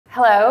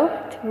Hello,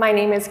 my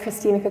name is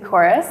Christina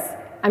Cacouris.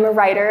 I'm a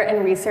writer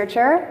and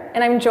researcher,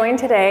 and I'm joined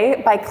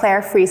today by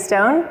Clare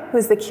Freestone, who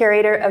is the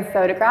curator of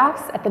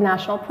photographs at the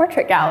National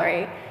Portrait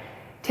Gallery.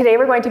 Today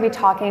we're going to be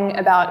talking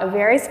about a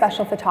very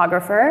special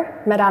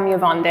photographer, Madame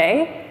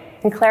Yevonde,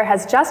 and Clare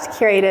has just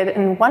curated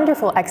a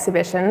wonderful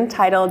exhibition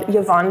titled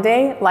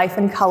Yevonde, Life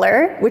in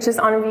Color, which is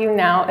on view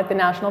now at the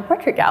National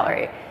Portrait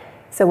Gallery.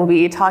 So we'll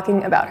be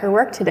talking about her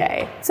work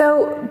today.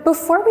 So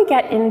before we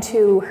get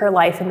into her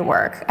life and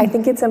work, I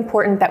think it's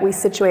important that we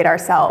situate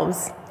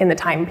ourselves in the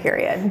time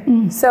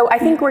period. So I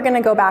think we're going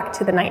to go back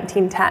to the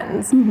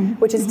 1910s,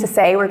 which is to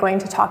say we're going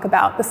to talk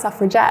about the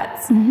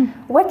suffragettes.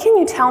 What can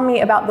you tell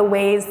me about the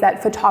ways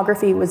that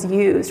photography was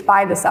used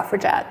by the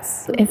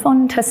suffragettes?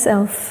 Yevonde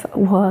herself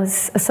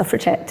was a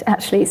suffragette,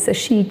 actually, so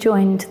she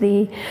joined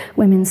the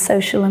Women's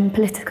Social and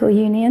Political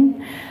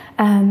Union.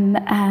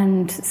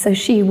 And so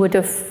she would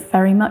have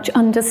very much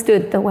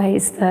understood the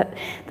ways that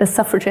the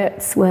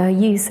suffragettes were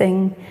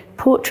using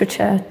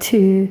portraiture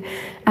to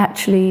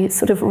actually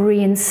sort of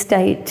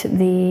reinstate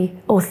the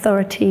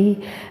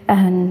authority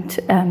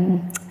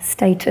and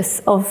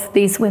status of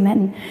these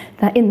women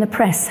that in the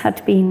press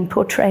had been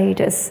portrayed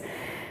as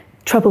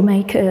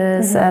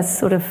troublemakers, as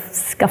sort of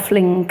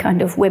scuffling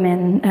kind of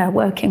women,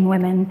 working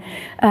women.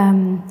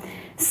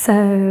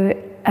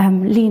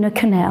 Lena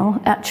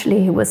Connell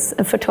actually was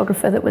a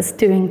photographer that was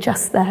doing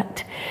just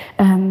that,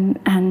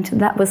 and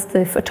that was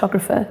the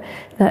photographer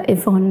that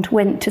Yevonde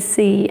went to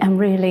see and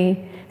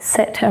really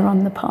set her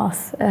on the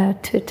path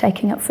to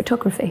taking up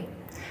photography.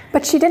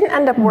 But she didn't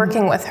end up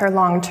working with her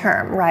long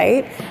term,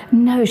 right?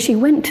 No, she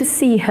went to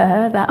see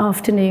her that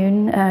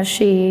afternoon.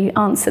 She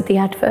answered the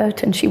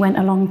advert and she went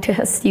along to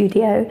her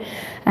studio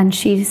and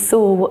she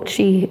saw what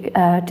she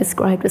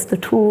described as the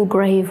tall,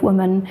 grave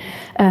woman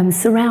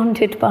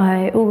surrounded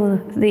by all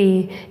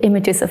the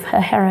images of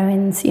her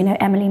heroines, you know,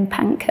 Emmeline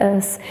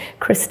Pankhurst,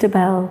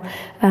 Christabel,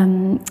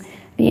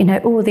 you know,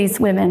 all these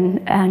women.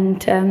 And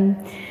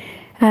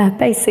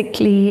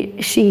basically,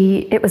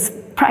 it was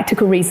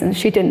practical reasons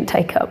she didn't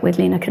take up with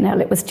Lena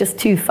Connell. It was just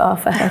too far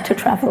for her to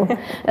travel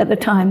at the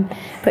time.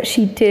 But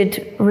she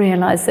did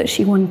realize that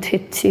she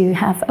wanted to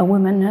have a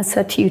woman as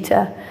her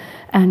tutor.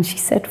 And she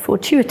said,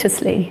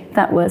 fortuitously,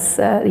 that was,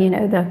 you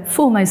know, the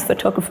foremost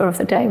photographer of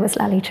the day was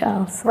Lally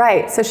Charles.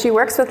 Right, so she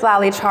works with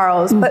Lally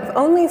Charles, but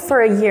only for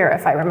a year,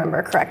 if I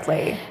remember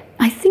correctly.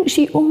 I think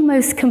she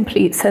almost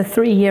completes her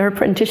 3-year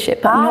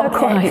apprenticeship, but not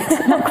quite,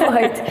 not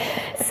quite.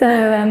 So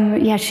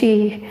yeah,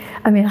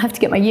 I mean, I have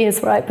to get my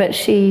years right, but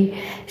she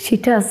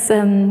does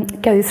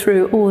go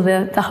through all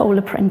the whole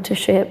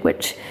apprenticeship,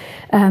 which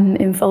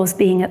involves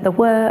being at the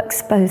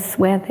works, both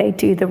where they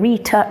do the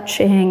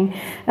retouching.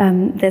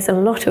 There's a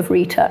lot of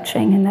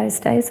retouching in those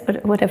days,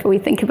 but whatever we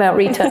think about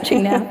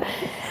retouching now.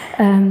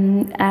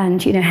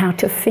 And you know, how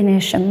to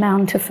finish and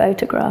mount a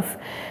photograph.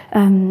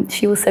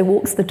 She also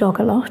walks the dog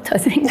a lot, I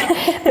think.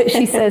 But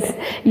she says,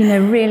 you know,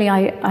 really,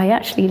 I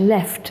actually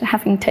left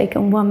having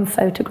taken one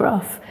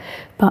photograph,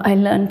 but I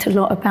learned a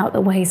lot about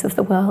the ways of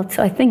the world.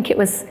 So I think it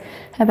was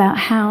about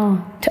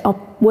how to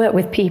work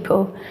with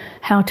people,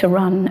 how to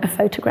run a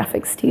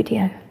photographic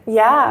studio.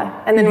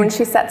 Yeah, and then when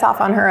she sets off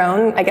on her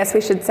own, I guess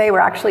we should say we're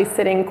actually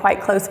sitting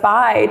quite close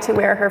by to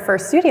where her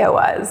first studio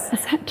was.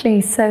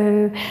 Exactly.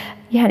 So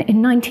yeah,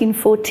 in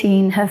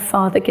 1914, her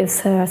father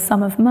gives her a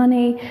sum of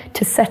money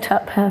to set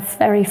up her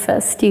very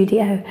first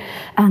studio,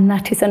 and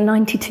that is at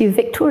 92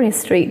 Victoria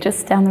Street,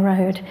 just down the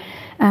road.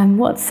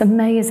 What's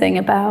amazing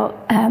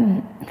about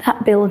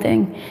that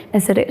building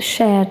is that it's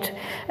shared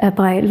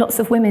by lots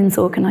of women's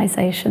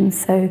organisations.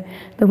 So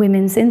the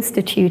Women's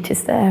Institute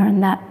is there,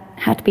 and that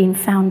had been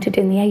founded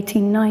in the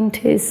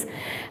 1890s,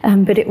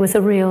 but it was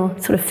a real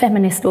sort of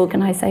feminist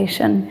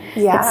organisation.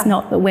 Yeah. It's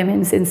not the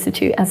Women's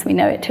Institute as we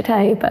know it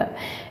today, but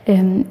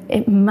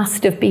it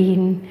must have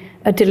been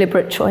a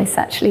deliberate choice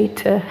actually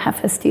to have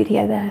her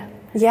studio there.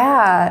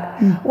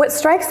 Yeah. What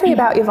strikes me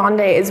about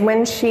Yevonde is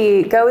when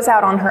she goes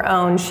out on her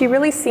own, she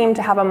really seemed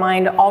to have a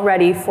mind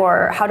already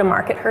for how to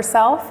market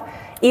herself.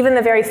 Even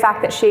the very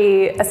fact that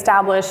she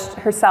established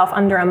herself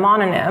under a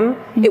mononym,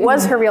 it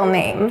was her real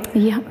name,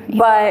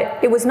 but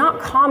it was not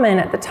common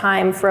at the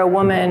time for a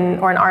woman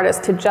or an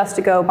artist to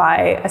just go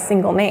by a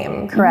single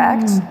name,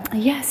 correct?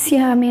 Yes,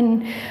 yeah, I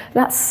mean,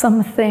 that's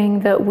something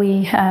that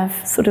we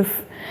have sort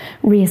of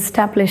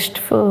re-established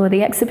for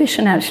the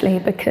exhibition actually,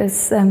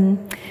 because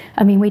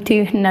I mean, we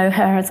do know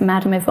her as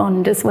Madame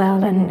Yevonde as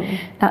well, and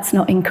that's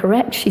not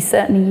incorrect. She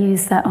certainly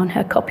used that on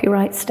her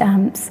copyright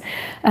stamps,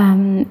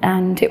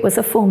 and it was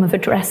a form of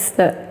address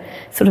that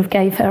sort of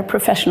gave her a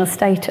professional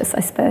status, I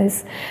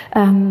suppose.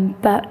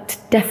 But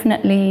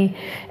definitely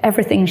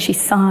everything she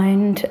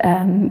signed,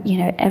 you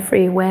know,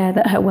 everywhere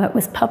that her work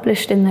was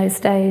published in those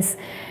days,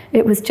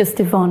 it was just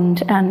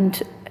Yevonde,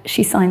 and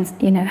she signs,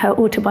 you know, her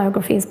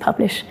autobiography is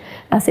published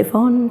as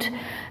Yevonde.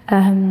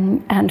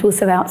 And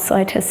also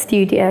outside her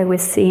studio, we've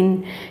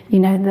seen, you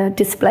know, the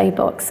display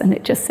box, and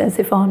it just says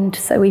Yevonde.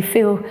 So we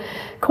feel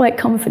quite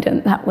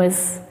confident that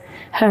was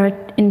her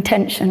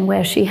intention,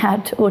 where she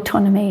had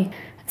autonomy.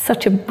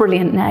 Such a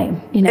brilliant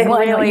name, you know. It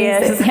really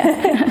is.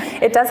 Yeah.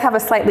 it does have a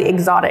slightly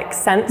exotic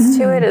sense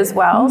to it as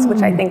well,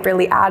 which I think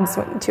really adds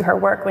to her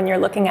work when you're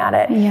looking at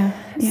it. Yeah.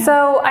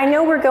 So I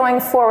know we're going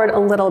forward a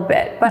little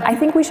bit, but I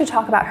think we should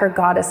talk about her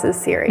Goddesses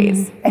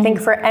series. I think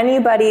for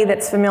anybody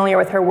that's familiar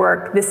with her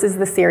work, this is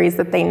the series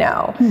that they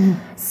know.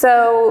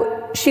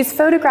 So she's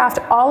photographed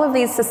all of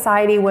these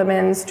society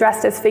women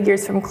dressed as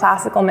figures from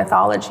classical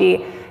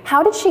mythology.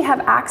 How did she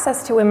have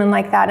access to women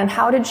like that, and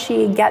how did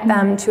she get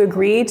them to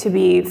agree to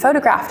be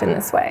photographed in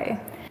this way?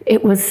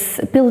 It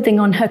was building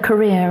on her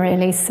career,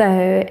 really.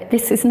 So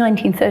this is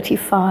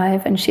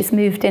 1935, and she's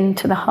moved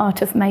into the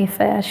heart of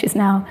Mayfair. She's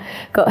now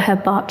got her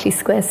Berkeley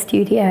Square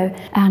studio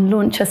and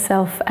launched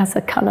herself as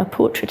a colour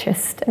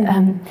portraitist,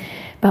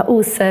 but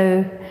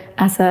also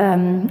as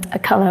a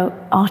colour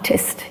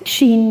artist.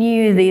 She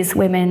knew these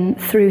women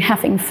through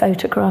having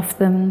photographed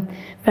them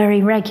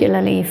very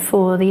regularly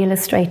for the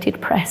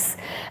illustrated press,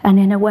 and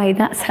in a way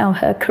that's how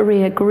her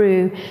career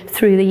grew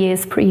through the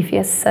years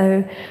previous.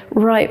 So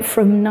right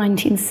from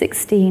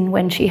 1916,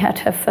 when she had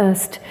her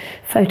first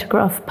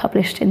photograph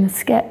published in the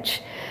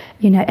Sketch,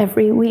 you know,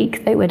 every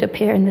week they would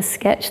appear in the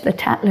Sketch, the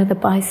Tatler, the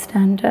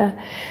Bystander.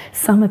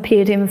 Some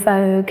appeared in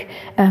Vogue,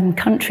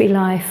 Country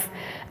Life,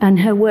 and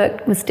her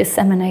work was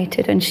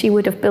disseminated, and she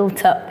would have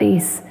built up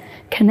these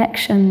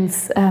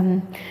connections,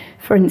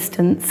 for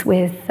instance,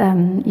 with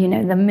you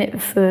know, the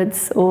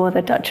Mitfords or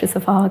the Duchess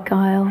of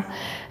Argyll,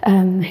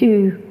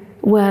 who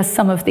were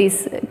some of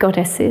these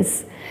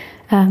goddesses.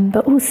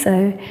 But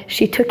also,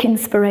 she took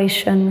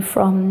inspiration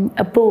from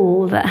a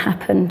ball that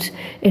happened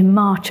in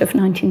March of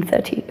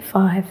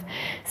 1935.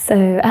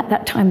 So at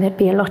that time, there'd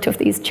be a lot of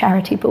these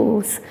charity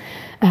balls,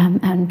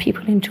 and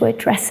people enjoyed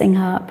dressing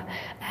up.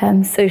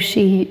 So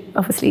she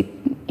obviously,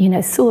 you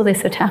know, saw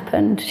this had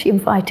happened. She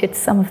invited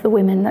some of the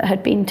women that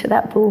had been to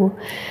that ball,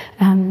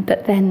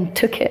 but then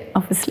took it,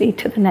 obviously,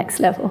 to the next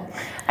level.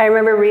 I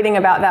remember reading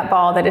about that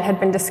ball, that it had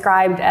been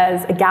described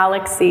as a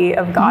galaxy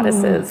of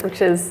goddesses,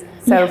 which is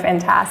so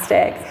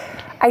fantastic.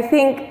 I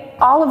think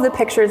all of the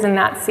pictures in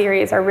that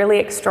series are really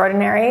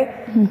extraordinary.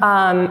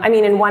 I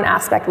mean, in one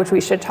aspect, which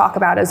we should talk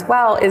about as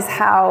well, is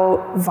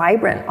how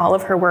vibrant all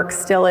of her work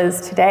still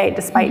is today,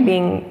 despite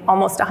being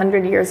almost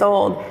 100 years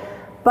old.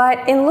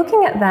 But in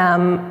looking at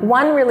them,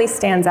 one really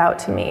stands out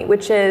to me,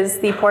 which is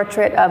the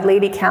portrait of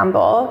Lady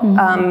Campbell,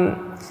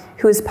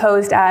 who is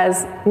posed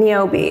as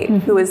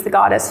Niobe, who is the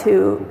goddess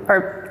who,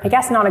 or I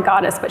guess not a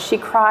goddess, but she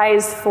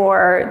cries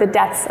for the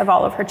deaths of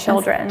all of her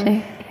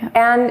children.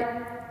 And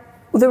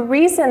the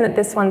reason that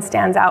this one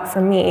stands out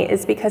for me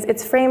is because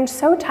it's framed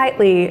so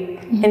tightly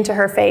into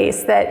her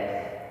face that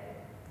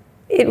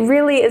it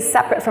really is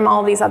separate from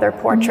all these other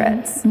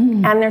portraits.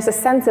 And there's a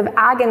sense of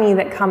agony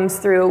that comes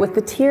through with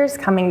the tears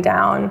coming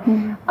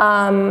down.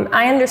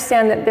 I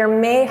understand that there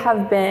may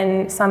have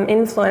been some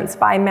influence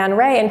by Man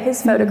Ray in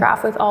his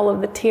photograph with all of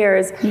the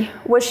tears.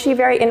 Was she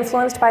very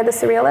influenced by the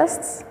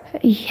Surrealists?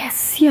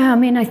 Yes, yeah, I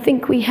mean, I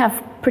think we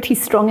have pretty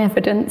strong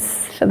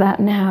evidence for that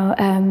now.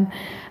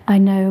 I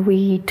know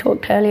we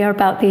talked earlier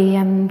about the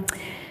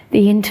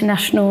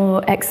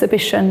international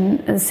exhibition,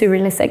 the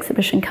Surrealist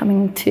exhibition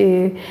coming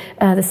to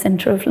the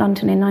centre of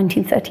London in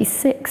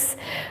 1936.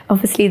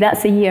 Obviously,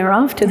 that's a year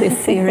after this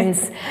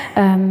series.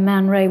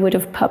 Man Ray would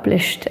have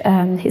published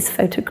his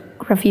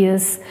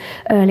photogravures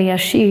earlier.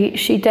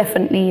 She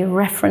definitely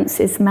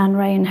references Man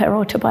Ray in her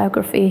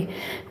autobiography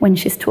when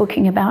she's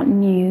talking about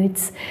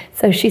nudes.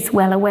 So she's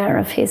well aware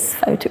of his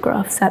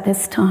photographs at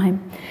this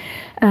time.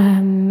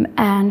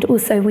 And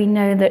also we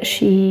know that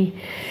she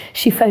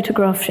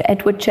photographed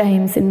Edward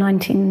James in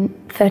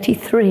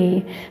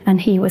 1933, and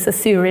he was a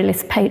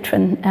Surrealist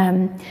patron.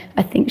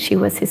 I think she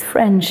was his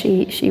friend.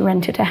 She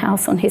rented a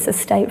house on his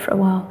estate for a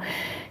while.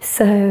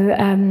 So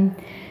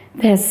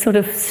there's sort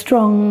of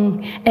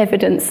strong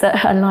evidence that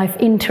her life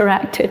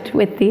interacted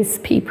with these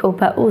people,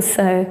 but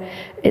also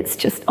it's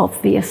just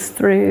obvious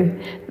through,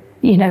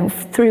 you know,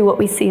 through what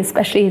we see,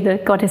 especially the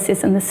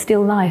goddesses and the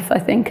still life, I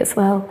think, as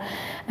well.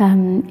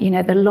 You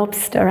know, the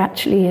lobster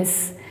actually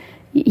is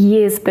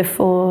years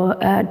before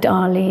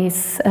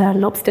Dali's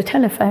lobster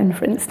telephone,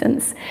 for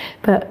instance,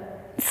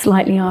 but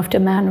slightly after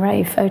Man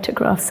Ray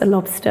photographs a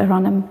lobster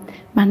on a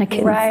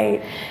mannequin.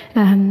 Right.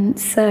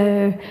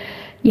 So,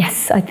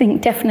 yes, I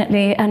think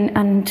definitely,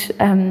 and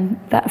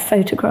that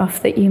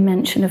photograph that you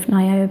mentioned of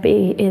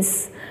Niobe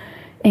is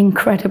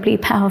incredibly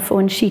powerful,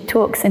 and she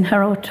talks in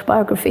her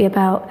autobiography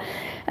about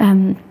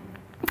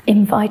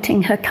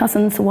inviting her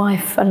cousin's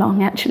wife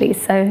along, actually.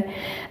 So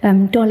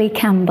Dolly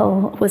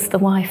Campbell was the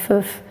wife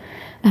of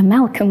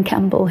Malcolm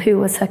Campbell, who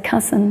was her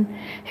cousin,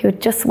 who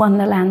had just won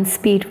the land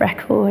speed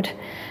record.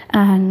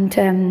 And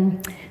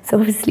so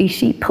obviously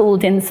she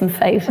pulled in some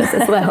favours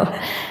as well.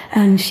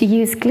 And she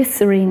used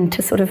glycerine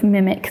to sort of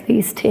mimic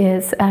these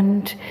tears.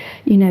 And,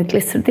 you know,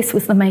 this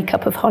was the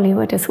makeup of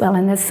Hollywood as well.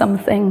 And there's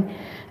something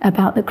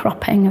about the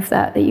cropping of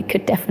that you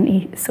could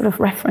definitely sort of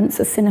reference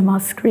a cinema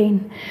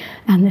screen,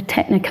 and the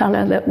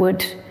Technicolor that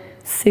would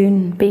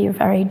soon be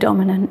very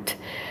dominant.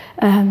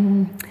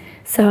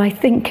 So I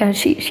think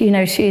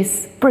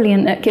she's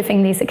brilliant at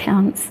giving these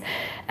accounts,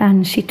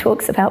 and she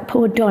talks about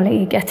poor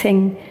Dolly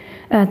getting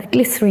the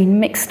glycerine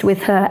mixed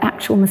with her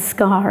actual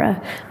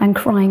mascara and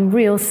crying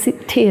real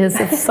tears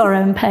of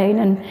sorrow and pain.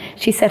 And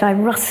she said, I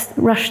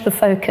rushed the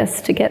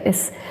focus to get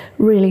this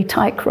really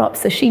tight crop.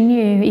 So she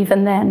knew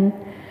even then,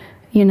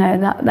 you know,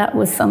 that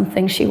was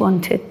something she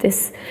wanted,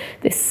 this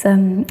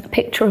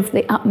picture of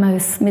the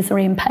utmost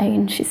misery and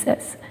pain, she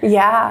says.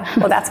 Yeah,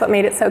 well, that's what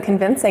made it so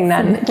convincing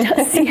then.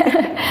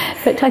 Yeah,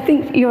 but I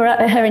think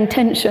her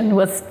intention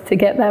was to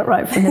get that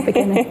right from the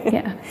beginning,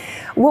 yeah.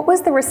 What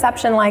was the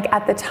reception like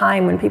at the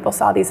time when people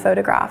saw these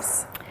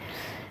photographs?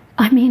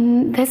 I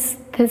mean, there's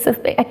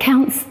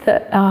accounts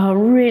that are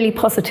really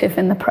positive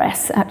in the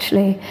press,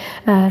 actually.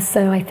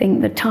 So I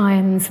think the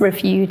Times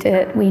reviewed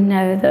it. We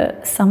know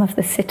that some of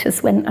the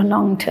sitters went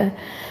along to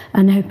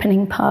an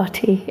opening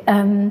party.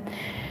 And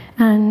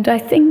I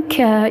think,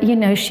 you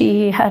know,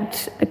 she had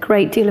a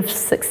great deal of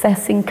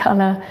success in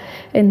colour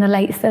in the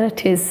late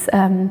 30s,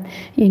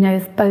 you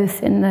know,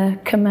 both in the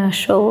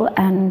commercial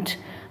and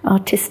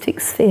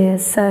artistic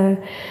spheres.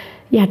 So,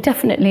 yeah,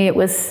 definitely it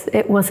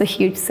was a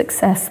huge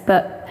success,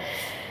 but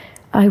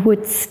I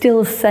would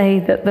still say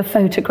that the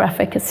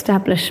photographic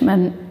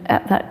establishment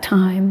at that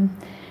time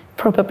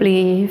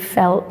probably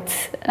felt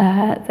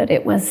that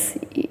it was,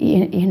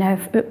 you know,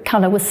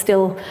 colour was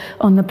still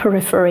on the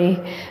periphery.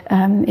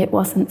 It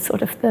wasn't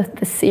sort of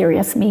the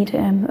serious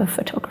medium of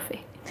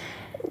photography.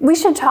 We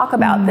should talk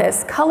about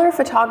this. Colour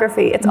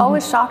photography, it's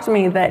always shocked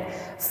me that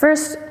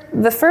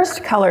the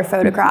first color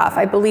photograph,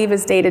 I believe,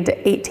 is dated to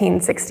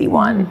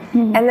 1861.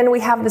 And then we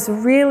have this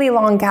really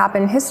long gap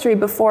in history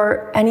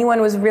before anyone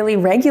was really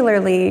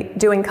regularly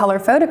doing color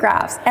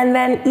photographs. And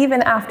then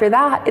even after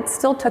that, it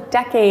still took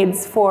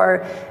decades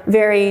for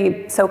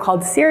very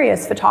so-called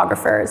serious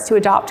photographers to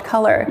adopt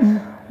color.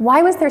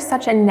 Why was there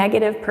such a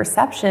negative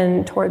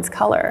perception towards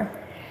color?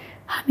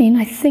 I mean,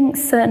 I think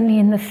certainly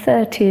in the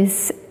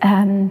 30s,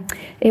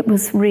 it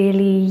was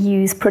really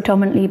used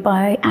predominantly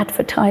by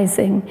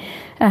advertising,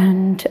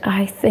 and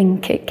I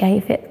think it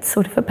gave it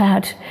sort of a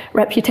bad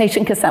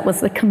reputation because that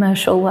was the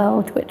commercial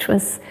world, which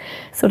was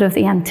sort of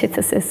the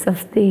antithesis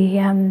of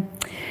the,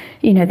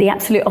 you know, the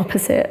absolute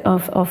opposite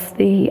of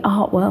the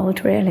art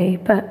world, really.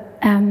 But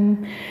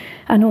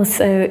and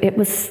also it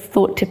was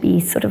thought to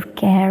be sort of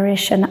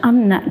garish and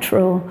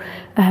unnatural,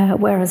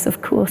 whereas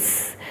of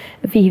course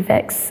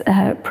Vivex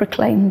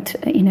proclaimed,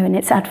 you know, in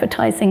its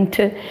advertising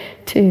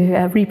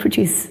to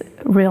reproduce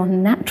real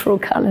natural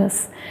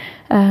colours.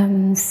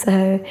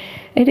 So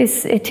it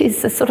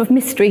is a sort of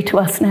mystery to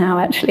us now,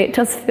 actually. It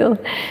does feel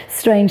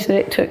strange that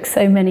it took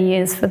so many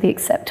years for the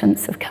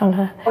acceptance of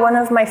colour. One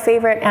of my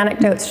favourite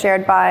anecdotes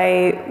shared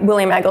by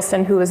William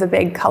Eggleston, who was a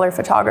big colour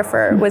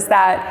photographer, was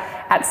that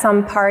at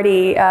some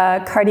party,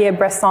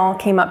 Cartier-Bresson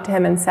came up to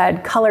him and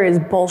said, "Colour is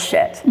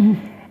bullshit."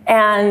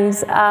 And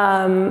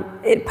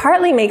it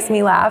partly makes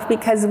me laugh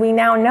because we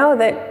now know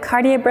that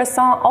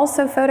Cartier-Bresson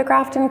also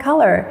photographed in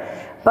color,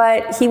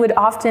 but he would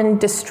often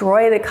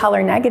destroy the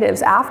color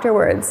negatives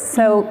afterwards.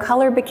 So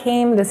color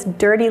became this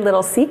dirty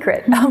little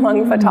secret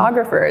among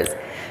photographers,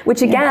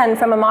 which again,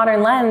 from a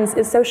modern lens,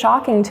 is so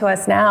shocking to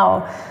us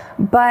now.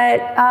 But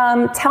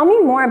tell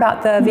me more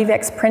about the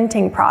Vivex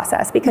printing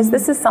process, because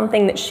this is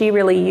something that she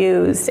really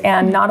used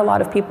and not a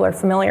lot of people are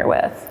familiar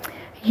with.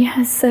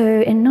 Yeah, so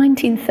in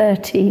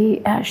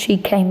 1930, she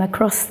came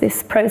across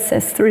this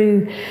process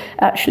through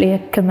actually a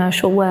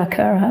commercial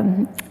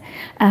worker.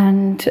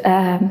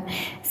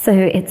 So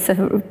it's a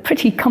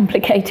pretty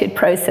complicated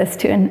process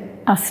to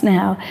us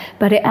now,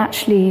 but it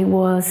actually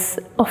was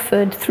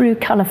offered through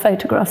Colour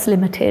Photographs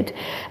Limited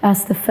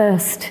as the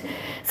first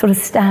sort of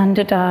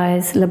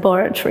standardized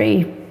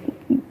laboratory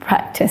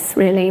practice,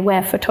 really,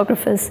 where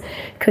photographers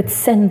could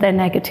send their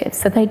negatives.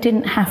 So they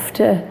didn't have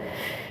to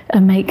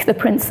make the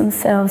prints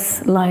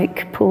themselves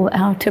like Paul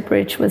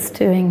Outerbridge was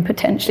doing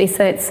potentially.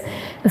 So it's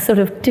a sort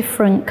of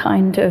different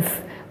kind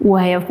of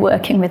way of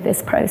working with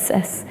this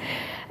process.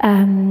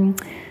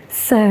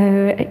 So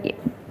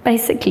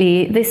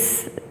basically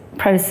this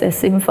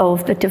process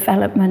involved the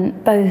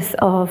development both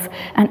of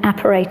an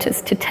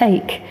apparatus to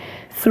take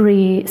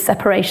 3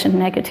 separation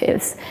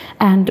negatives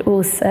and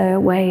also a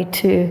way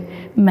to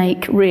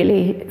make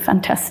really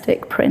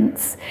fantastic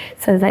prints.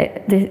 So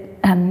that the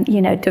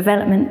you know,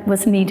 development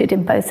was needed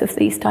in both of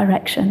these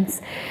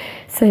directions.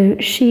 So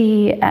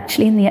she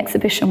actually, in the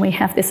exhibition, we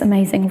have this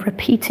amazing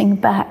repeating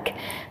back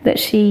that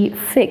she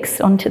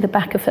fixed onto the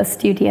back of her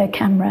studio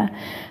camera.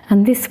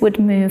 And this would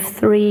move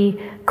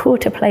 3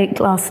 quarter plate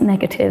glass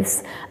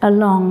negatives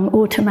along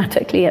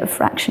automatically at a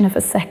fraction of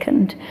a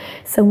second.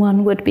 So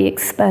one would be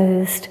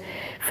exposed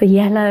for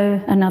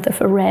yellow, another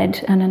for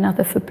red, and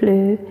another for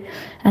blue.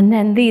 And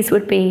then these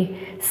would be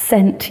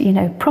sent, you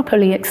know,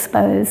 properly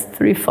exposed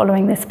through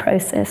following this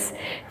process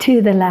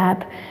to the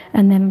lab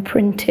and then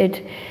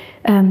printed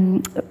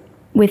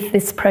with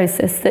this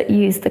process that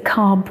used the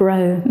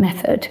Carbro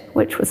method,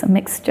 which was a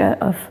mixture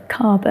of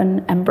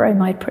carbon and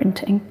bromide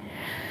printing.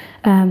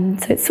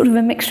 So it's sort of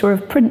a mixture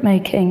of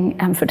printmaking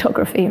and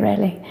photography,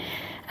 really.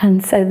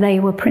 And so they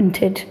were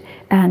printed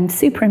and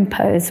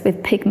superimposed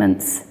with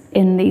pigments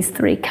in these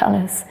 3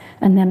 colours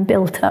and then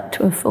built up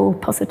to a full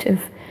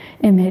positive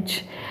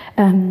image.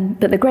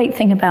 But the great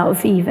thing about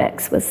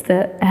Vivex was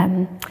that,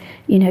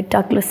 you know,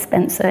 Douglas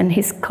Spencer and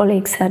his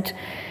colleagues had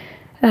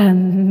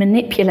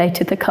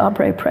manipulated the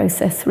Carbro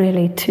process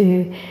really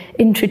to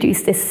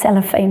introduce this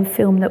cellophane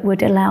film that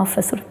would allow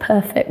for sort of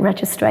perfect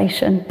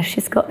registration.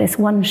 She's got this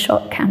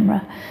one-shot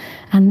camera,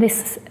 and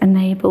this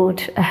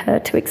enabled her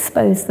to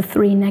expose the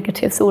 3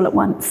 negatives all at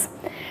once.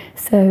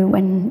 So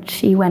when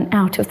she went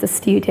out of the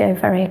studio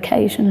very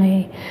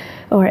occasionally,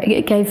 or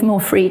it gave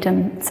more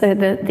freedom, so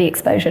the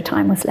exposure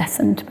time was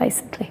lessened,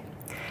 basically.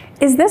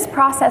 Is this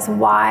process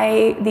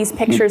why these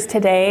pictures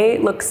today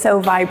look so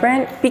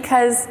vibrant?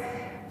 Because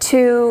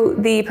to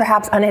the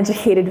perhaps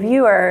uneducated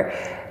viewer,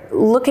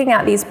 looking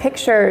at these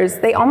pictures,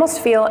 they almost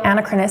feel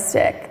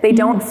anachronistic. They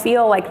don't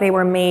feel like they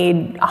were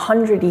made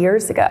 100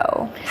 years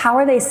ago. How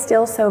are they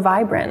still so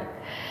vibrant?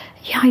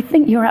 Yeah, I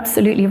think you're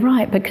absolutely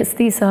right, because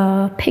these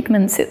are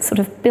pigments. It's sort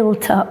of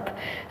built up,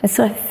 a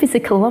sort of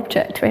physical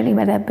object really,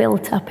 where they're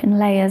built up in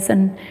layers,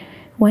 and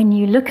when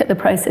you look at the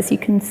process you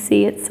can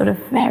see it's sort of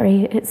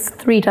it's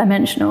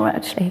 3-dimensional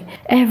actually.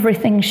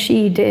 Everything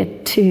she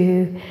did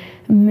to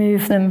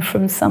move them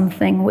from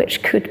something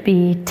which could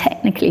be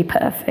technically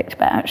perfect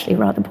but actually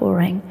rather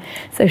boring.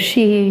 So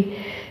she,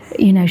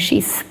 you know,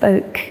 she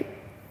spoke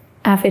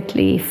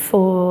avidly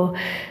for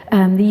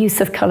the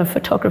use of colour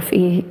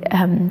photography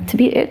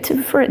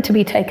for it to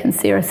be taken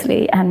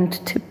seriously,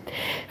 and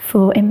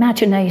for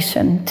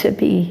imagination to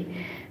be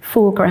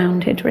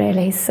foregrounded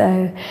really.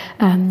 So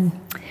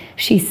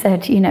she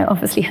said, you know,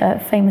 obviously her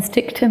famous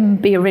dictum,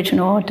 be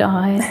original or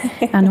die,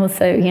 and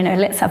also, you know,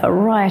 let's have a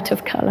riot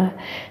of colour.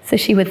 So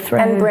she would throw...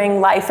 And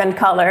bring life and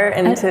colour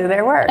into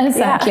their work.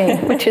 Exactly,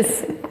 yeah. Which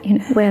is, you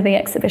know, where the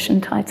exhibition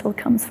title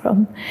comes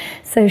from.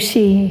 So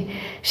she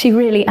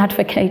really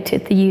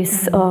advocated the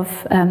use of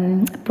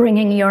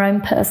bringing your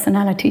own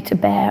personality to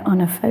bear on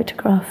a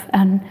photograph,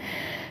 and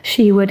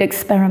she would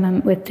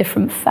experiment with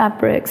different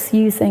fabrics,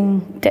 using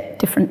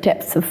different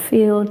depths of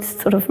field,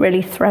 sort of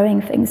really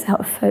throwing things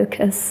out of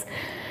focus,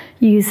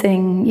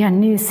 using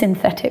new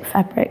synthetic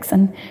fabrics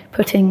and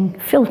putting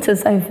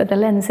filters over the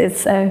lenses.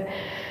 So,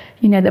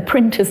 you know, the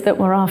printers that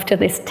were after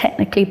this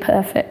technically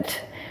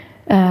perfect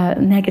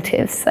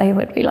negatives, they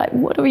would be like,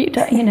 what have you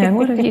done? You know,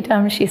 what have you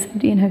done? She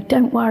said, you know,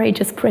 don't worry,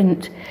 just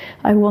print.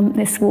 I want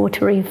this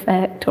watery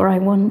effect, or I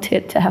want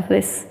it to have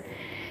this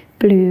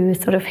blue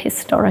sort of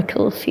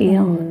historical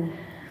feel.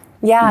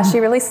 Yeah, she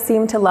really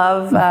seemed to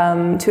love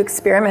to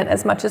experiment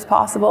as much as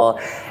possible.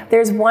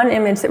 There's one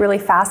image that really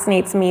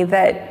fascinates me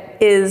that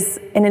is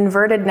an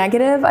inverted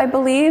negative, I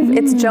believe.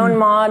 It's Joan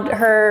Maud.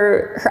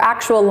 Her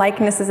actual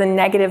likeness is a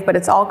negative, but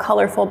it's all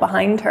colorful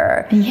behind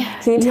her. Yeah,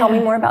 Can you tell me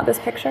more about this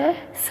picture?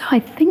 So I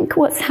think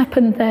what's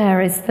happened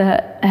there is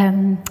that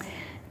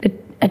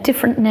a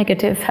different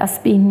negative has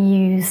been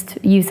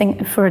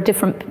using for a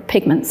different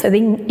pigment, so the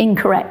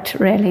incorrect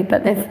really,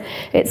 but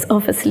it's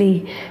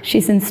obviously,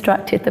 she's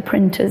instructed the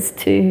printers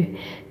to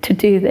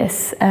do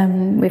this.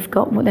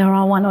 There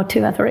are 1 or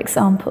 2 other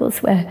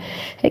examples where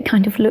it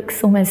kind of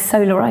looks almost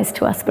solarized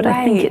to us, but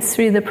I think it's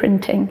through the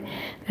printing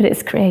that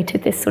it's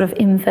created this sort of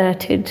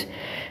inverted,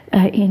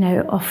 you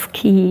know,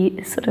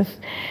 off-key sort of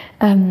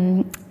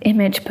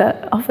image,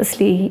 but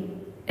obviously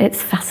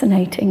it's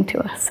fascinating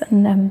to us.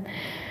 And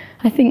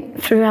I think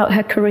throughout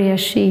her career,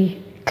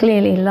 she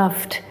clearly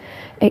loved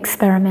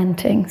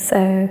experimenting.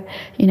 So,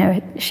 you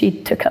know, she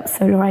took up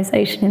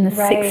solarization in the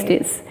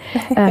 60s.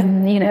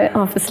 You know,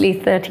 obviously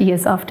 30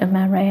 years after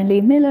Man Ray and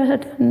Lee Miller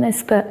had done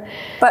this, but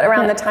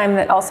around the time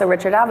that also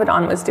Richard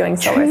Avedon was doing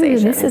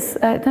solarization. This is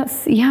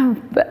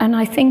and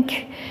I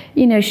think,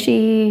 you know,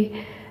 she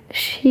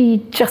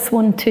just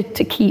wanted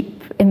to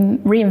keep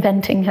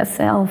reinventing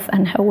herself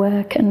and her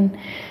work, and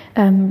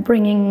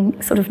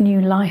bringing sort of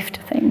new life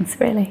to things,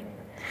 really.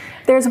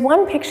 There's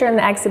one picture in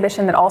the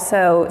exhibition that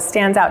also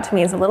stands out to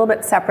me as a little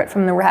bit separate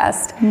from the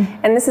rest,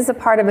 and this is a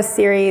part of a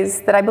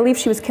series that I believe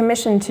she was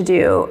commissioned to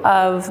do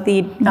of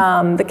the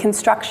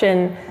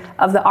construction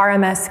of the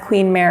RMS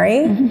Queen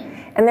Mary.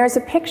 And there's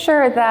a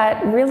picture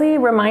that really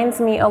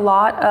reminds me a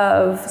lot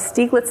of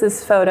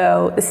Stieglitz's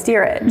photo, The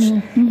Steerage.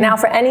 Now,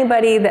 for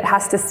anybody that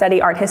has to study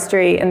art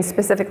history, and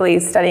specifically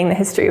studying the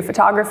history of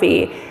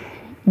photography,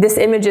 this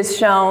image is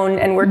shown,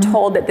 and we're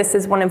told that this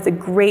is one of the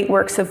great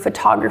works of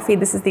photography.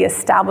 This is the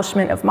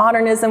establishment of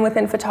modernism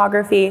within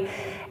photography.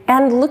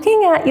 And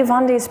looking at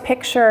Yevonde's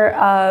picture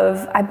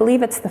of, I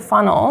believe it's the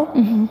funnel,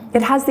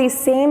 it has these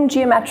same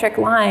geometric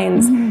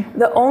lines.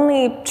 The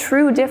only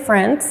true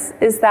difference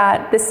is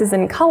that this is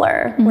in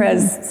color,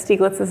 whereas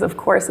Stieglitz's, of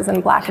course, is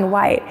in black and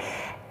white.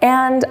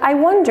 And I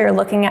wonder,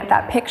 looking at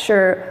that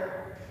picture,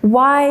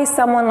 why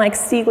someone like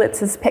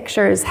Stieglitz's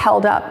picture is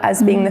held up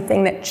as being the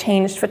thing that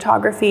changed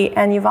photography,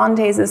 and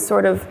Yevonde's is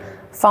sort of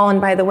fallen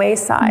by the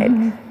wayside.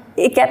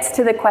 It gets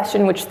to the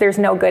question which there's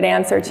no good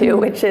answer to,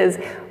 which is,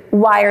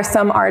 why are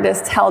some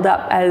artists held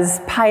up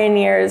as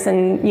pioneers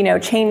and, you know,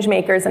 change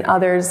makers, and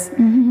others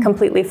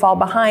completely fall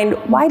behind?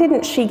 Why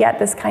didn't she get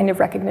this kind of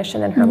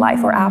recognition in her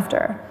life or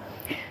after?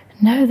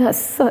 No,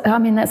 that's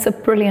a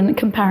brilliant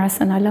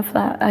comparison. I love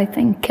that. I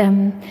think,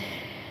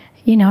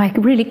 you know, I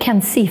really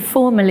can see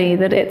formally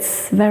that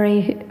it's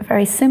very,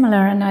 very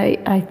similar. And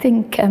I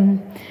think,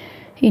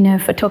 you know, a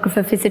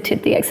photographer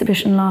visited the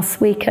exhibition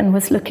last week and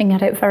was looking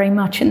at it very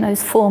much in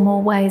those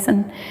formal ways.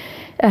 And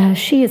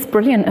she is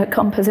brilliant at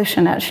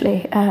composition,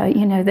 actually.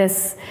 You know,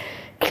 there's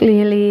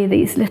clearly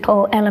these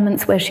little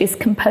elements where she's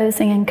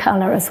composing in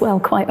colour as well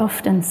quite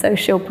often. So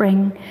she'll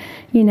bring,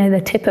 you know,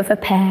 the tip of a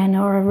pen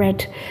or a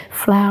red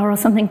flower or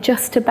something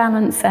just to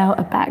balance out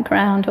a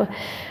background.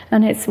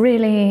 And it's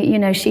really, you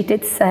know, she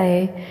did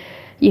say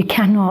you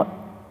cannot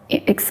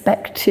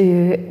expect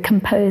to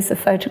compose a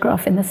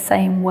photograph in the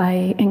same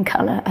way in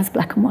colour as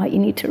black and white. You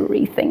need to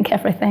rethink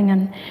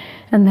everything.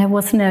 And there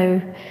was no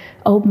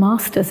old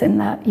masters in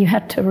that. You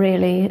had to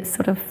really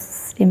sort of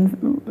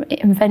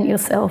invent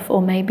yourself, or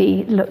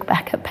maybe look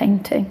back at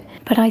painting.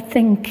 But I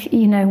think,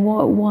 you know,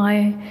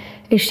 why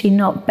is she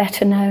not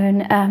better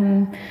known?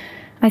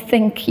 I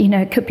think, you know,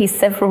 it could be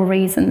several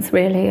reasons,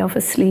 really.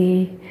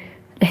 Obviously,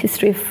 the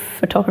history of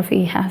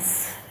photography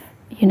has,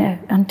 you know,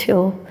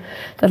 until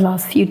the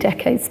last few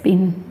decades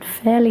been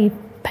fairly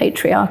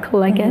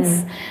patriarchal, I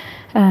guess.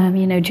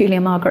 You know,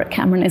 Julia Margaret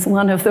Cameron is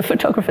one of the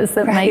photographers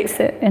that makes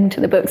it into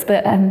the books,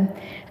 but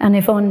and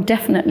Yvonne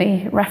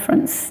definitely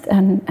referenced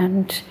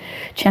and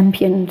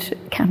championed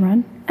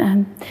Cameron.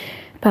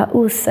 But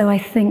also, I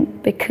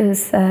think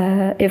because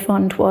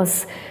Yvonne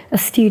was a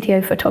studio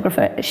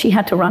photographer, she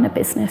had to run a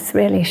business.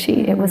 Really,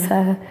 it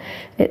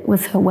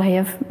was her way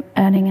of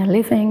earning a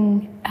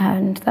living,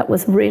 and that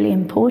was really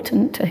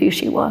important to who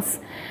she was.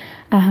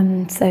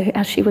 So,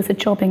 as she was a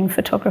jobbing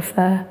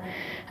photographer.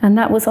 And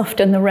that was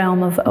often the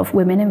realm of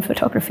women in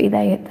photography.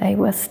 They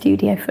were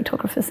studio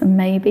photographers, and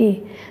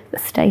maybe the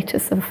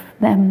status of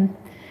them,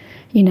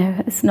 you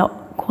know, is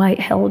not quite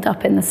held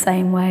up in the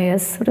same way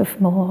as sort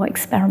of more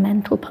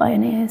experimental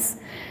pioneers.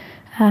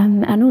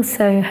 And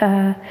also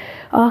her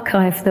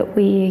archive that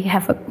we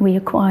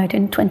acquired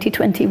in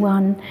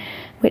 2021,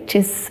 which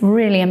is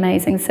really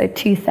amazing. So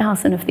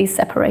 2,000 of these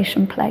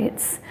separation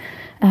plates.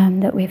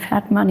 That we've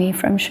had money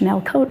from Chanel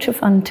Culture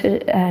Fund to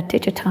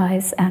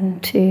digitize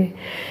and to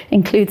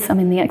include some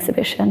in the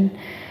exhibition.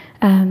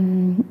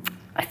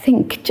 I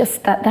think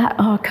just that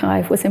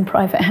archive was in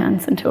private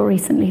hands until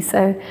recently,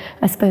 so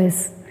I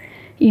suppose,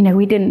 you know,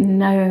 we didn't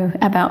know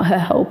about her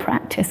whole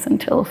practice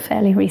until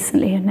fairly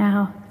recently, and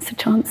now it's a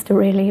chance to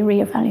really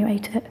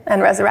reevaluate it.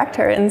 And resurrect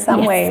her in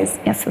some ways.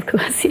 Yes, of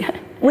course, yeah.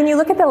 When you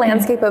look at the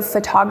landscape of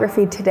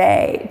photography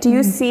today, do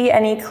you see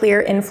any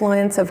clear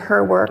influence of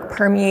her work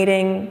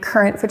permeating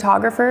current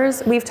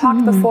photographers? We've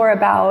talked before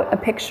about a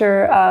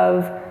picture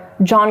of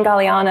John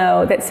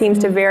Galliano that seems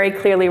to very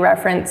clearly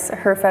reference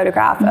her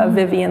photograph of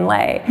Vivian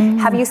Leigh.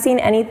 Have you seen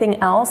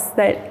anything else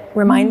that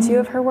reminds you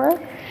of her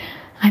work?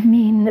 I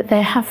mean,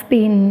 there have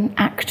been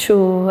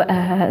actual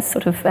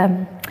sort of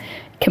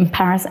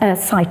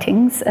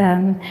sightings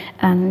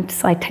and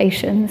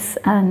citations,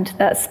 and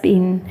that's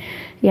been,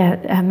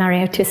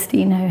 Mario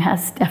Testino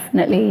has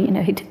definitely, you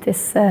know, he did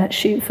this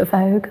shoot for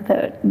Vogue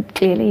that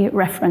clearly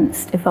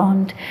referenced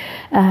Yvonne.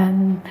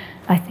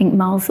 I think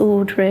Miles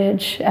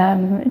Aldridge,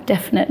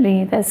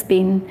 definitely. There's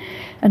been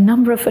a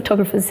number of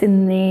photographers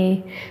in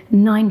the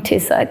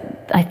 90s,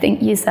 I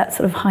think, used that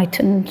sort of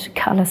heightened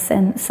colour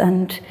sense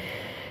and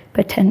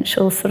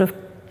potential sort of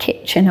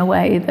kitsch in a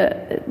way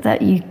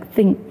that you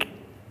think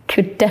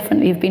could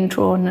definitely have been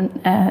drawn,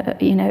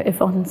 you know,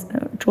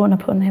 drawn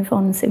upon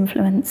Yvonne's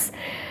influence.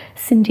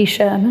 Cindy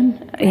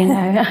Sherman, you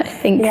know, I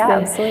think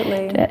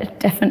absolutely.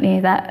 Definitely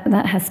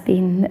that has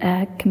been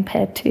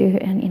compared to,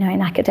 you know,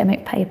 in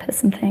academic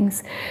papers and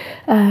things.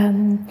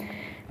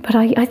 But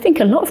I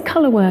think a lot of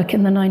colour work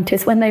in the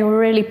 90s, when they were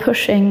really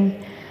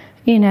pushing,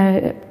 you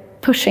know,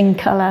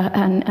 colour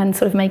and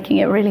sort of making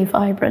it really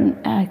vibrant,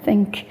 I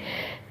think.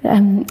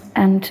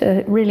 And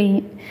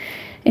really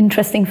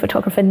interesting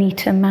photographer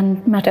Nita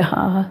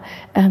Madahar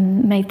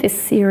made this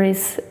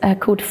series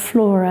called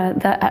Flora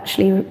that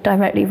actually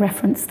directly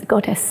referenced the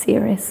Goddess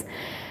series.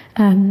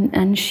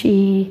 And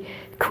she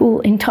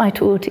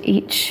entitled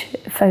each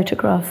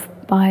photograph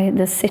by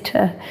the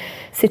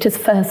sitter's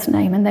first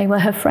name, and they were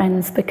her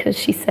friends because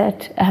she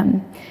said,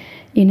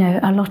 you know,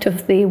 a lot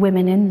of the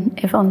women in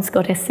Yvonne's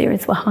Goddess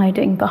series were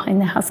hiding behind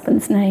their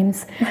husbands'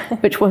 names,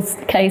 which was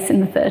the case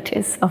in the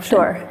 30s often.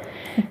 Sure.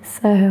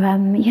 So,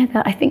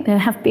 I think there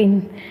have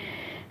been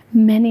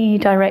many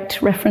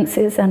direct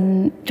references,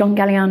 and John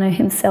Galliano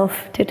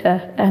himself did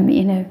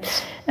a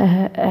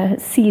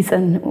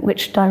season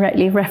which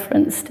directly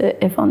referenced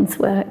Yvonne's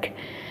work.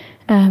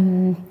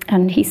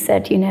 And he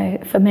said, you know,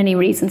 for many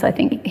reasons, I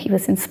think he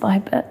was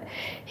inspired, but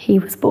he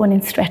was born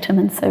in Streatham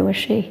and so was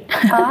she.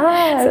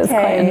 So it's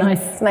quite a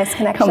nice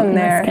connection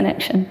there. Nice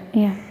connection,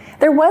 yeah.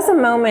 There was a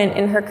moment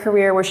in her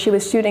career where she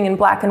was shooting in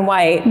black and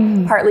white,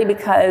 partly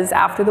because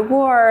after the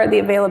war, the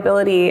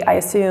availability, I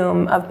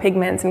assume, of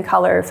pigments and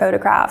color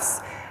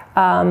photographs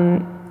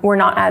were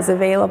not as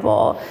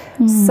available.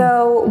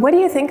 So what do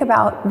you think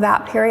about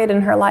that period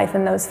in her life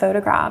and those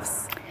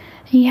photographs?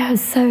 Yeah,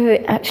 so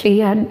actually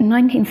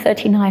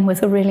 1939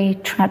 was a really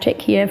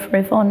tragic year for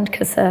Yvonne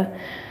because her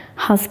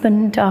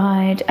husband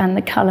died and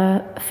the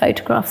colour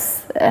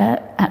photographs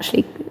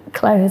actually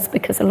closed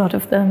because a lot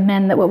of the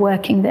men that were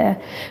working there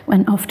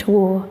went off to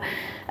war.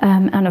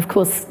 And of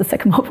course, the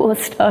Second World War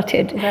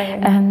started.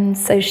 Right. And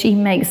so she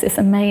makes this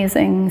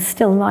amazing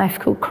still life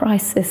called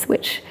Crisis,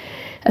 which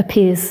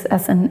appears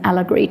as an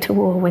allegory to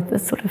war with the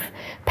sort of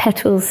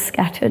petals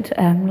scattered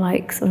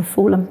like sort of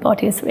fallen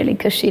bodies, really,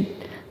 because she'd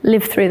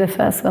lived through the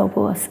First World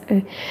War.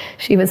 So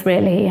she was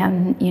really,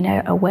 you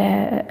know,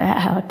 aware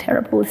how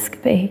terrible this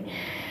could be.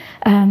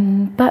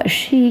 But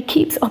she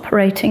keeps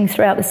operating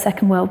throughout the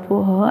Second World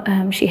War.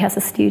 She has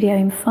a studio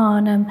in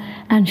Farnham,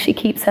 and she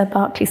keeps her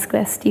Berkeley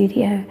Square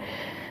studio.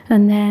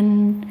 And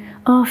then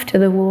after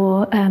the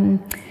war,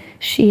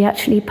 she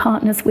actually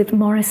partners with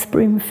Maurice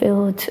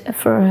Broomfield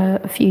for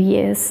a few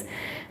years.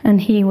 And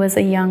he was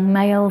a young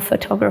male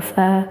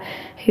photographer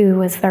who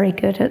was very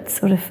good at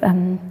sort of,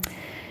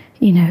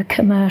 you know,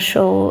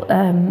 commercial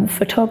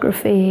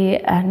photography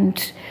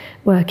and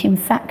work in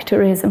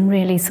factories and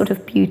really sort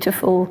of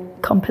beautiful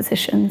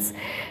compositions.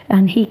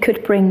 And he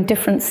could bring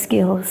different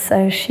skills. So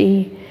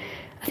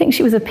I think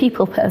she was a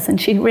people person.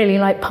 She really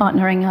liked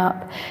partnering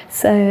up.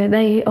 So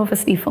they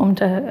obviously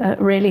formed a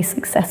really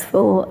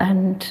successful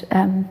and,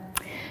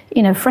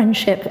 you know,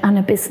 friendship and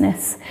a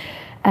business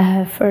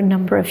for a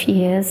number of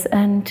years.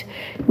 And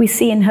we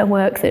see in her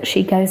work that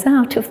she goes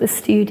out of the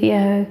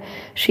studio,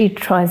 she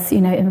tries,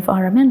 you know,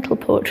 environmental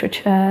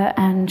portraiture,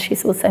 and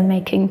she's also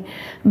making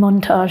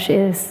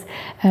montages,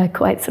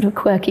 quite sort of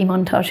quirky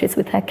montages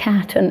with her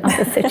cat and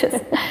other sitters.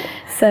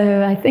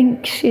 So I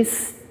think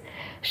she's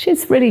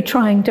really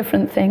trying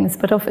different things,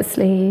 but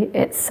obviously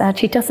it's sad.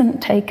 She doesn't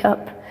take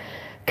up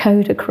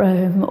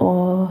Kodachrome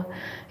or,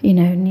 you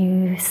know,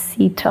 new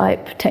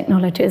C-type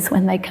technologies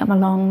when they come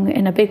along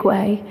in a big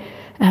way.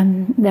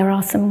 There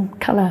are some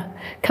colour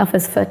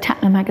covers for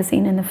Tatler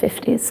magazine in the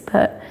 50s,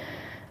 but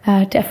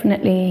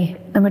definitely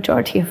the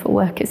majority of her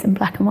work is in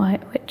black and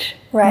white, which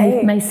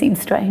may seem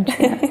strange.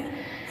 Yeah.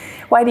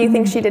 Why do you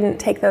think she didn't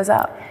take those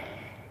up?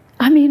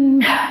 I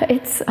mean,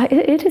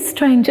 it is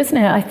strange, isn't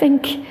it? I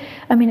think,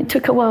 I mean, it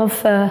took a while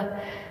for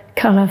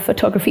colour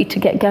photography to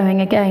get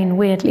going again,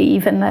 weirdly,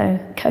 even though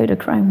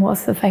Kodachrome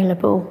was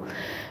available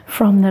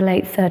from the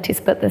late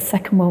 30s, but the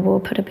Second World War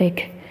put a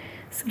big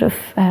sort of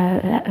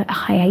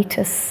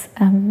hiatus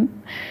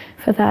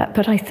for that.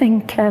 But I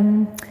think, I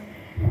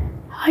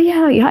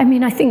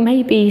mean, I think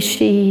maybe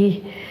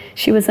she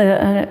was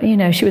you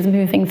know, she was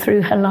moving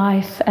through her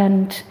life,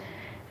 and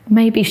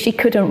maybe she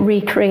couldn't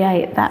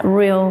recreate that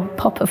real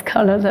pop of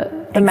colour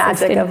that the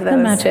magic of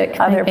those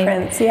other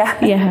prints.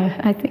 Yeah,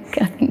 I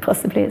think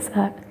possibly it's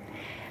that.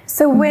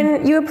 So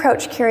when you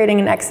approach curating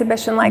an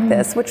exhibition like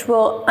this, which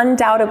will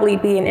undoubtedly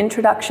be an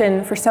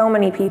introduction for so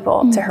many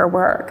people to her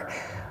work,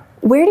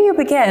 where do you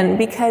begin?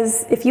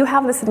 Because if you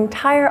have this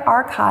entire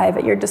archive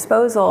at your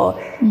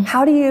disposal,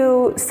 how do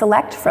you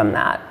select from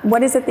that?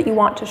 What is it that you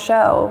want to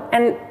show?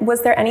 And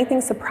was there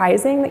anything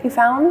surprising that you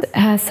found?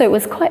 So it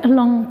was quite a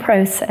long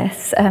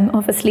process.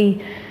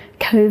 Obviously,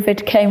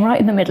 COVID came right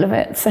in the middle of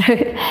it, so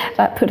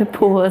that put a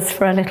pause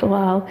for a little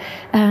while.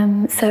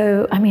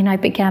 So, I mean, I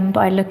began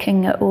by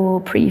looking at all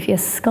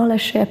previous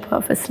scholarship,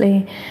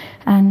 obviously,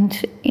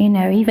 and, you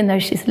know, even though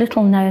she's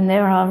little known,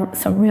 there are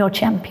some real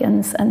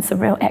champions and some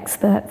real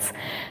experts,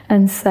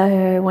 and so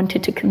I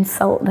wanted to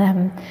consult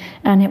them,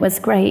 and it was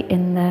great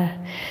in the,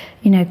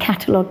 you know,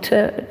 catalogue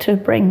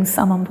to bring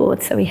some on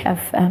board. So we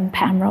have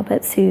Pam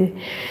Roberts, who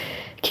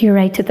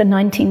curated the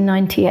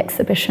 1990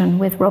 exhibition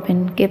with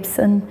Robin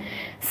Gibson.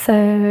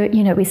 So,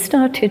 you know, we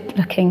started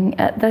looking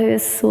at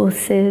those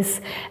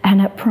sources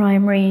and at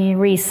primary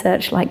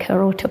research like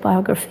her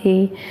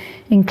autobiography,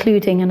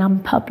 including an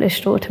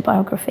unpublished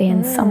autobiography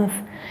and some of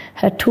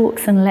her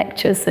talks and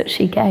lectures that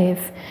she gave.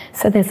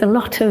 So there's a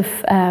lot of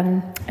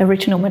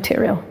original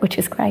material, which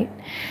is great.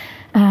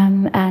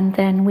 And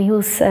then we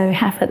also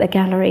have at the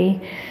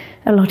gallery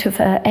a lot of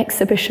her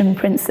exhibition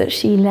prints that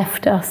she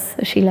left us.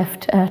 She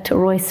left to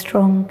Roy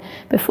Strong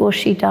before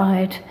she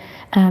died.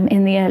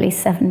 In the early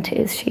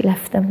 70s, she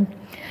left them.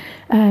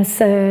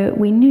 So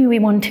we knew we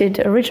wanted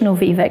original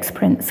Vivex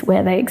prints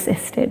where they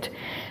existed,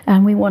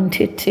 and we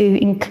wanted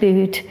to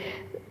include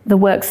the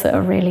works that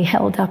are really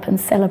held up and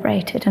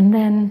celebrated. And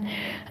then,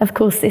 of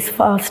course, this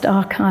vast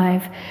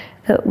archive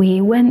that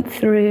we went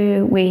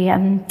through,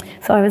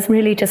 so I was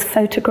really just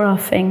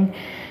photographing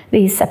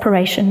these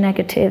separation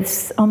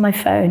negatives on my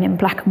phone in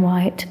black and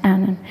white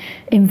and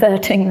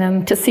inverting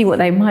them to see what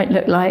they might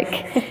look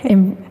like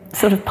in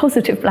sort of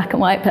positive black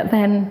and white, but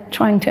then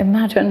trying to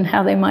imagine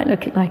how they might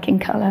look like in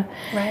colour.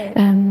 Right.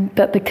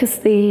 But because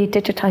the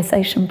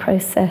digitization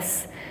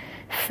process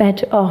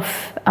fed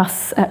off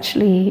us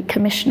actually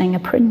commissioning a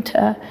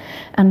printer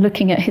and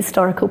looking at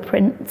historical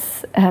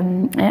prints,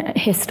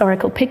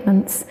 historical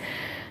pigments,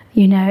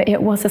 you know,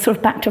 it was a sort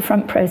of back to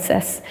front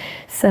process.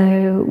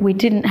 So we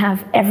didn't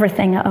have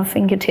everything at our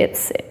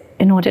fingertips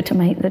in order to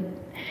make the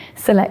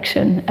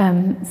selection.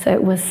 So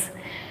it was,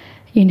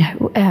 you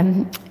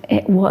know,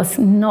 it was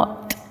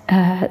not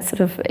sort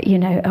of, you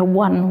know, a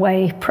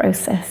one-way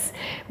process.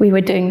 We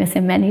were doing this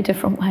in many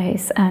different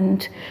ways,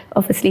 and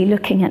obviously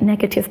looking at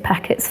negative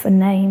packets for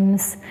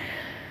names.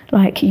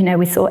 Like, you know,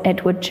 we saw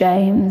Edward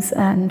James,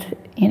 and,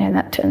 you know,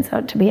 that turns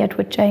out to be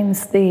Edward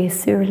James, the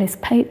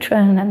Surrealist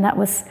patron, and that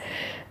was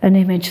an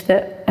image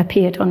that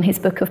appeared on his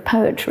book of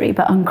poetry,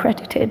 but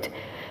uncredited.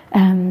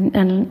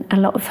 And a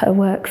lot of her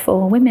work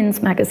for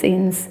women's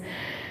magazines,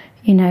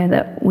 you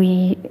know,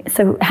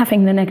 so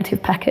having the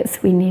negative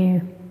packets, we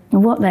knew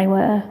what they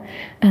were,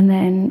 and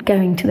then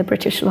going to the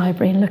British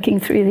Library and looking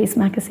through these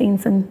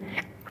magazines and,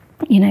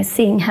 you know,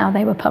 seeing how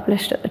they were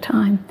published at the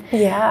time.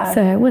 Yeah.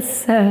 So it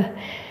was,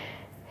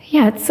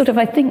 it's sort of,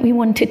 I think we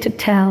wanted to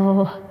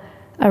tell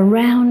a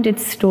rounded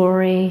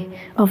story,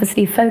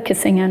 obviously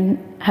focusing on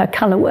her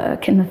colour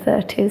work in the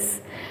 30s,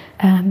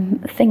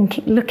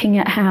 looking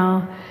at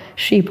how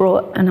she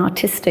brought an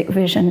artistic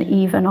vision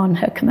even on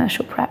her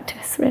commercial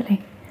practice,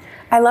 really.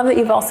 I love that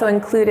you've also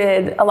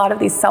included a lot of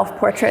these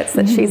self-portraits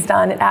that she's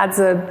done. It adds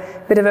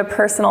a bit of a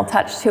personal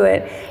touch to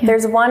it. Yeah.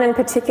 There's one in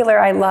particular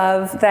I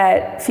love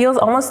that feels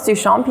almost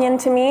Duchampian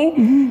to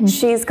me.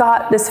 She's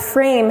got this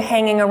frame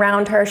hanging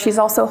around her. She's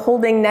also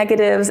holding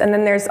negatives, and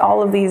then there's all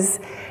of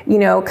these, you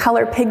know,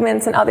 color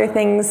pigments and other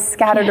things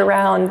scattered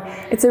around.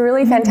 It's a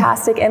really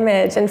fantastic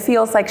image and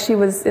feels like she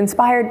was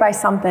inspired by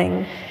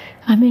something.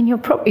 I mean, you're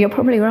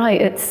probably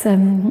right. It's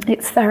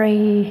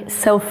very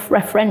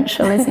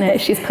self-referential, isn't it?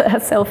 She's put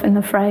herself in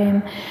the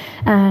frame,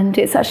 and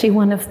it's actually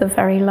one of the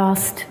very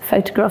last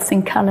photographs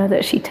in colour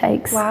that she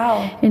takes.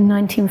 Wow. In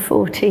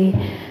 1940,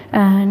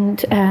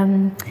 and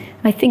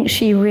I think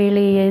she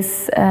really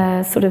is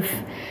sort of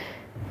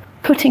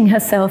putting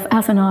herself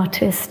as an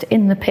artist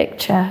in the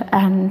picture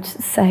and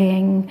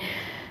saying,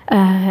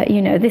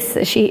 you know,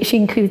 she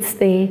includes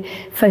the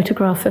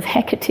photograph of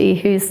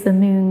Hecate, who's the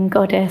moon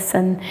goddess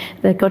and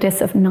the goddess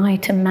of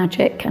night and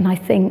magic. And I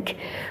think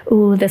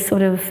all the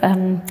sort of,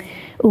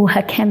 all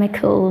her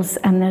chemicals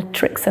and the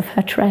tricks of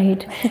her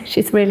trade,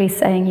 she's really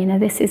saying, you know,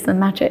 this is the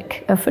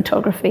magic of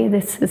photography.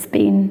 This has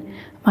been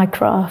my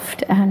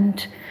craft,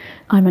 and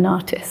I'm an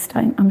artist.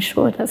 I'm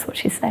sure that's what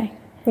she's saying.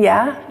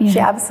 Yeah, she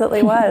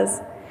absolutely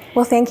was.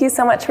 Well, thank you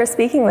so much for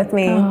speaking with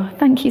me. Oh,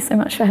 thank you so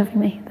much for having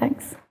me.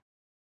 Thanks.